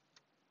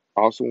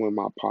also in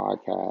my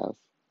podcast,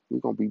 we're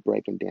gonna be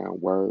breaking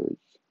down words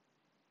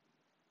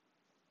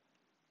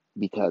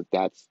because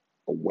that's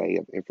a way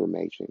of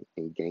information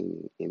and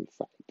gaining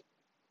insight.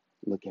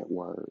 Look at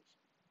words.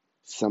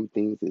 Some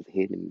things is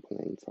hidden in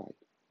plain sight,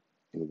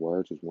 and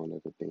words is one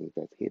of the things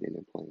that's hidden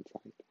in plain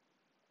sight.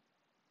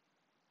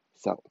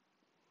 So,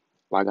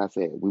 like I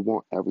said, we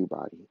want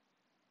everybody.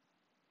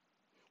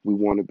 We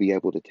want to be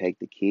able to take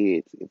the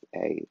kids. If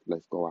hey,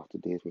 let's go out to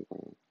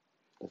Disneyland.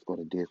 Let's go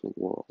to Disney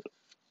World.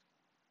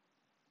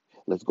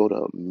 Let's go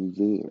to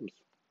museums.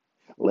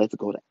 Let's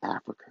go to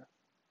Africa.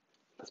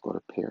 Let's go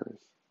to Paris.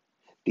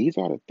 These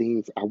are the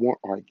things I want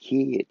our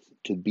kids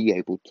to be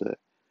able to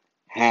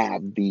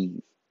have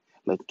these.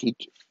 Let's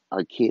teach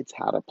our kids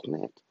how to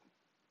plant,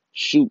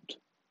 shoot.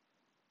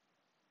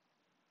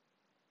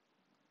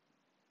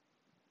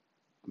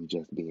 I'm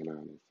just being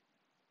honest.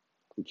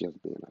 I'm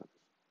just being honest.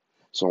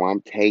 So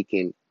I'm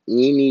taking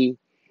any,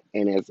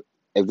 and as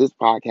this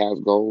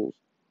podcast goes,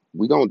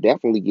 we're gonna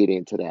definitely get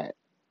into that,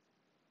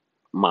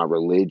 my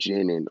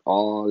religion and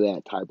all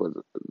that type of.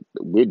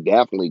 We're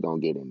definitely gonna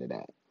get into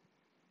that.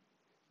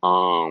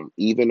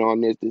 Even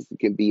on this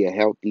can be a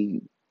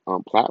healthy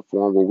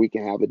platform where we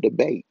can have a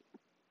debate.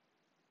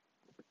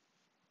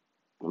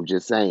 I'm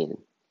just saying,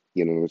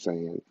 you know what I'm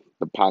saying?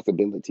 The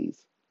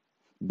possibilities.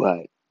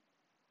 But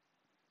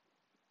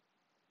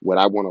what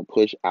I want to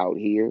push out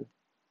here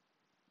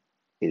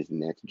is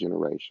next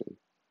generation,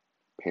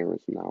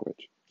 parents'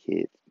 knowledge,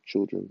 kids,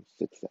 children,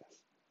 success.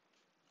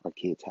 Our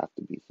kids have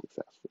to be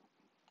successful.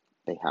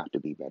 They have to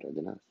be better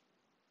than us.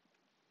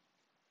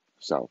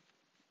 So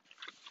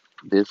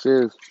this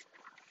is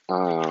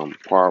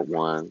part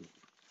one,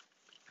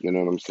 you know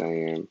what I'm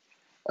saying,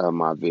 of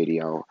my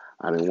video.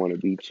 I didn't want to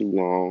be too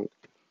long,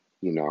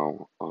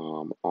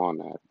 on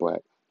that.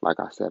 But like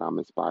I said, I'm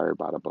inspired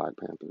by the Black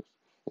Panthers.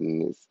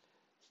 And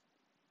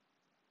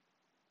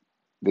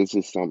this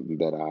is something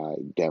that I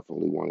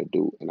definitely want to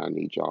do and I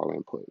need y'all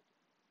input.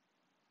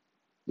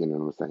 You know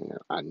what I'm saying?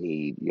 I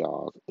need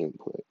y'all's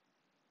input.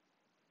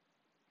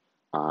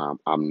 I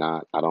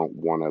don't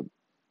want to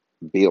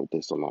build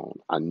this alone.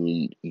 I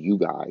need you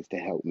guys to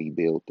help me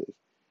build this.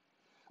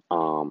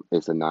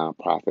 It's a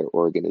nonprofit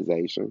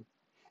organization.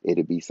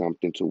 It'll be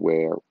something to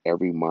where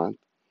every month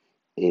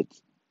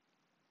it's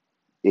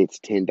it's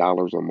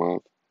 $10 a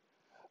month,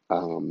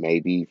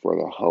 maybe for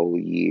the whole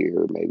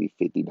year, maybe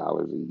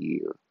 $50 a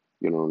year.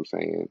 You know what I'm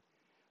saying?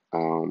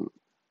 Um,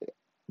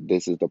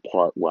 this is the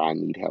part where I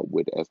need help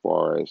with as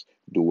far as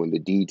doing the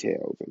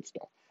details and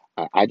stuff.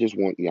 I just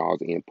want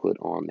y'all's input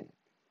on that.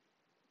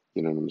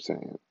 You know what I'm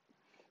saying?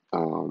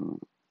 Um,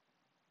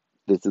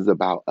 this is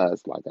about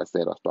us. Like I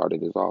said, I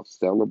started this off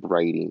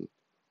celebrating.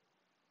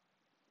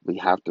 We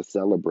have to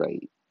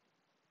celebrate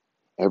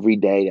every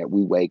day that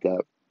we wake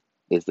up.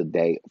 It's a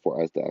day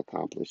for us to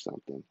accomplish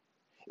something.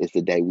 It's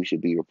a day we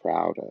should be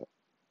proud of.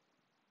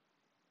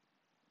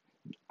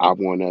 I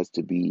want us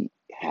to be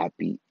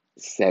happy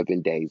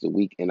 7 days a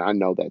week. And I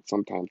know that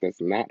sometimes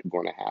that's not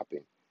going to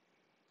happen.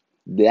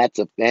 That's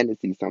a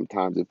fantasy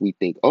sometimes if we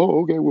think,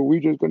 oh, okay, well,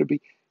 we're just going to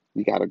be,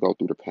 we got to go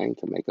through the pain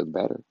to make us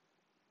better.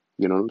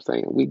 You know what I'm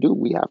saying? We do.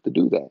 We have to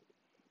do that.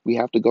 We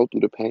have to go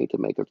through the pain to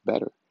make us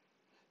better.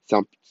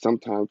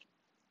 Sometimes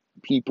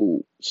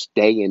people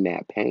stay in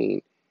that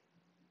pain,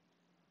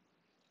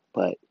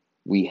 but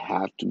we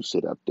have to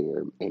sit up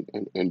there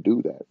and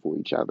do that for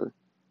each other.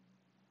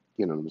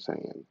 You know what I'm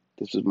saying?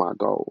 This is my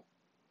goal.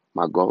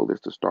 My goal is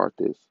to start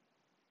this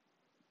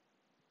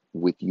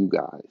with you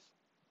guys.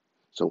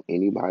 So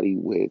anybody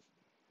with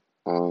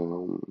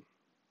um,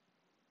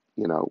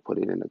 put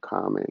it in the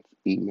comments,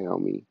 email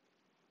me.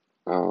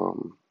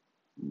 Um,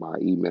 my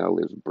email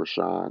is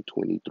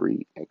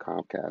Burshawn23 at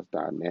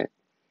Comcast.net.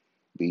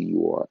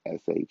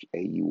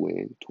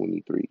 Burshaun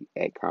 23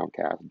 at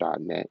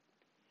Comcast.net.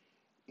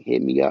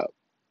 Hit me up.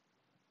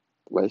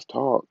 Let's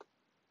talk.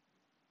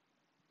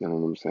 You know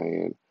what I'm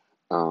saying?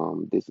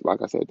 This,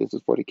 like I said, this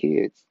is for the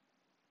kids.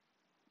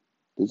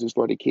 This is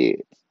for the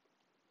kids.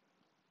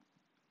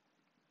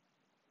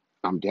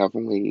 I'm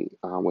definitely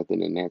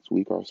within the next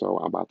week or so.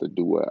 I'm about to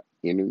do a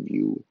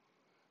interview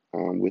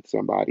with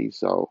somebody.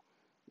 So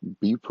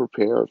be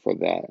prepared for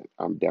that.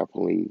 I'm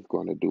definitely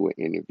going to do an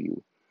interview.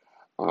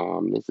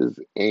 This is,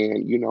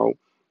 and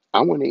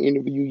I want to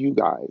interview you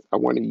guys. I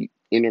want to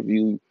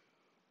interview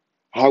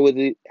how is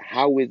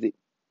it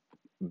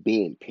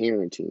being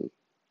parenting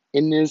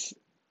in this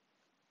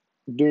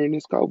during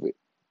this COVID.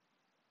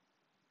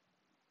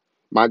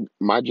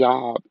 My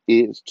job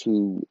is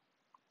to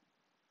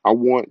I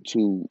want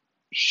to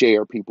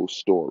share people's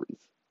stories.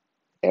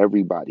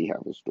 Everybody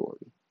has a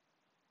story.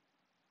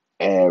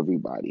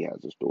 Everybody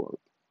has a story.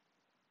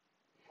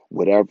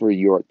 Whatever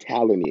your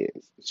talent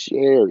is,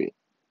 share it.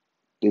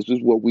 This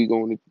is what we're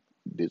going to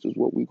this is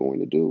what we're going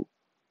to do.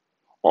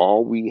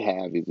 All we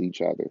have is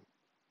each other.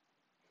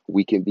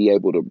 We can be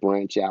able to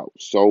branch out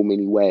so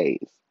many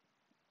ways,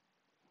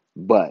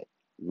 but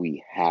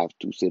we have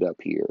to sit up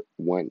here,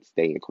 one,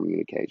 stay in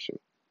communication.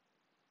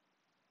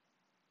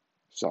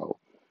 So,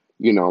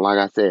 like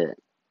I said,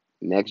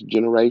 next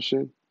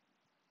generation,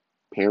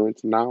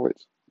 parents'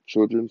 knowledge,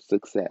 children's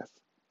success.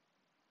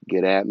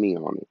 Get at me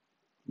on it.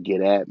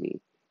 Get at me.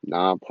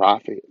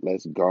 Nonprofit,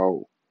 let's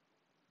go.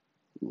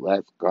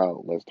 Let's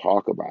go. Let's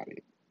talk about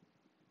it.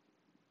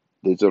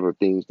 These are the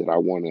things that I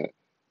want to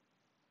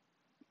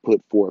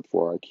put forth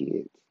for our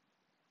kids.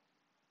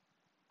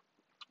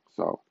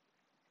 So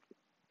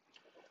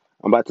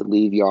I'm about to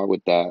leave y'all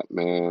with that,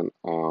 man.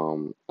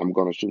 I'm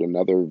gonna shoot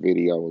another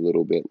video a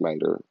little bit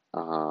later.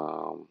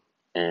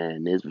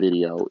 And this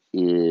video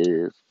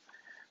is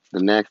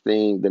the next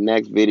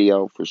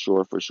video for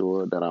sure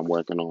that I'm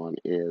working on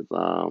is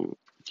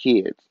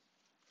kids.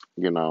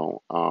 You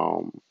know,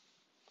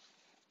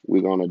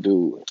 we're gonna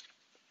do,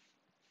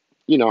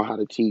 how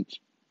to teach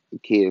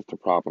kids to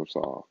problem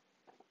solve,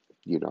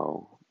 you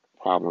know,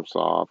 problem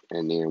solve,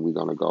 and then we're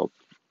gonna go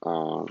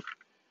um,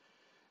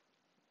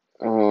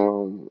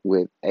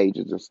 with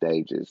ages and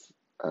stages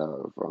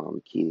of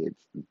kids.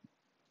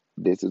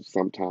 This is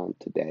sometime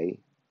today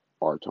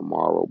or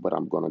tomorrow, but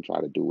I'm gonna try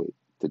to do it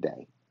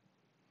today.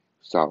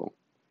 So,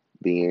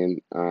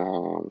 being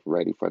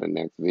ready for the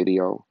next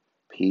video.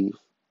 Peace.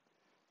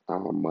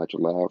 Much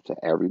love to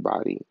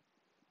everybody.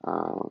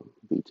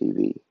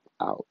 BTV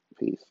out.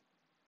 Peace.